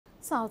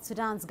South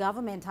Sudan's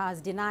government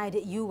has denied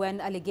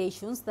UN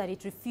allegations that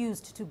it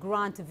refused to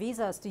grant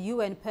visas to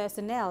UN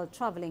personnel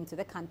traveling to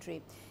the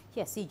country.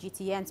 Here's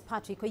CGTN's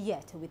Patrick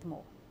Oyet with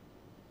more.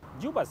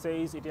 Juba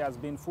says it has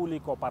been fully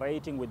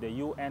cooperating with the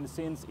UN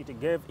since it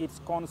gave its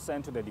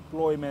consent to the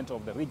deployment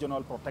of the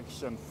Regional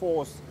Protection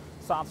Force.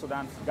 South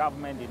Sudan's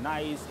government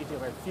denies it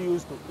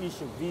refused to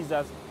issue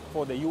visas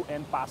for the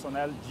UN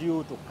personnel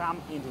due to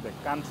come into the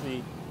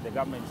country. The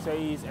government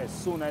says as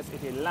soon as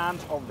it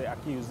learned of the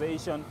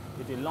accusation,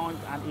 it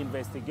launched an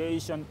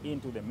investigation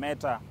into the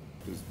matter.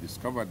 It was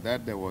discovered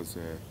that there was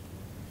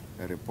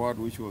a report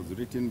which was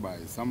written by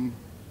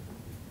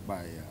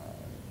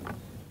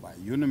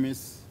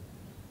UNMIS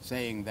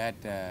saying that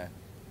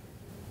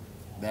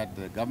that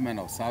the government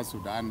of South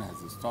Sudan has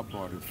stopped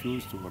or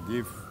refused to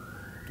give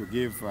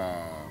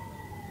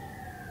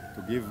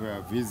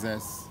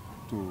visas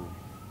to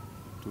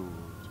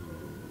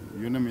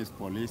UNMIS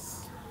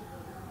police,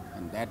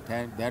 and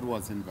that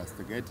was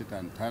investigated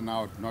and turned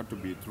out not to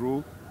be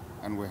true,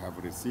 and we have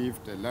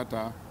received a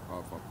letter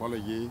of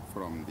apology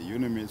from the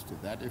UNMIS to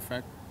that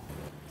effect.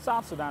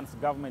 South Sudan's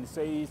government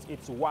says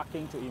it's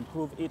working to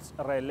improve its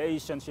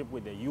relationship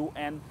with the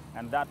UN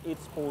and that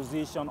its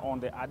position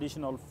on the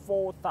additional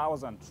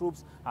 4,000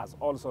 troops has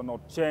also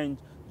not changed.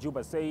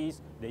 Juba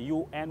says the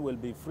UN will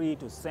be free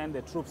to send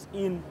the troops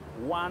in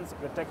once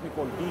the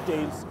technical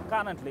details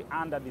currently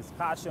under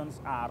discussions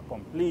are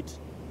complete.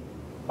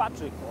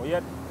 Patrick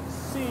Oyet,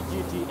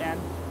 CGTN,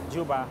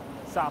 Juba,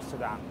 South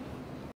Sudan.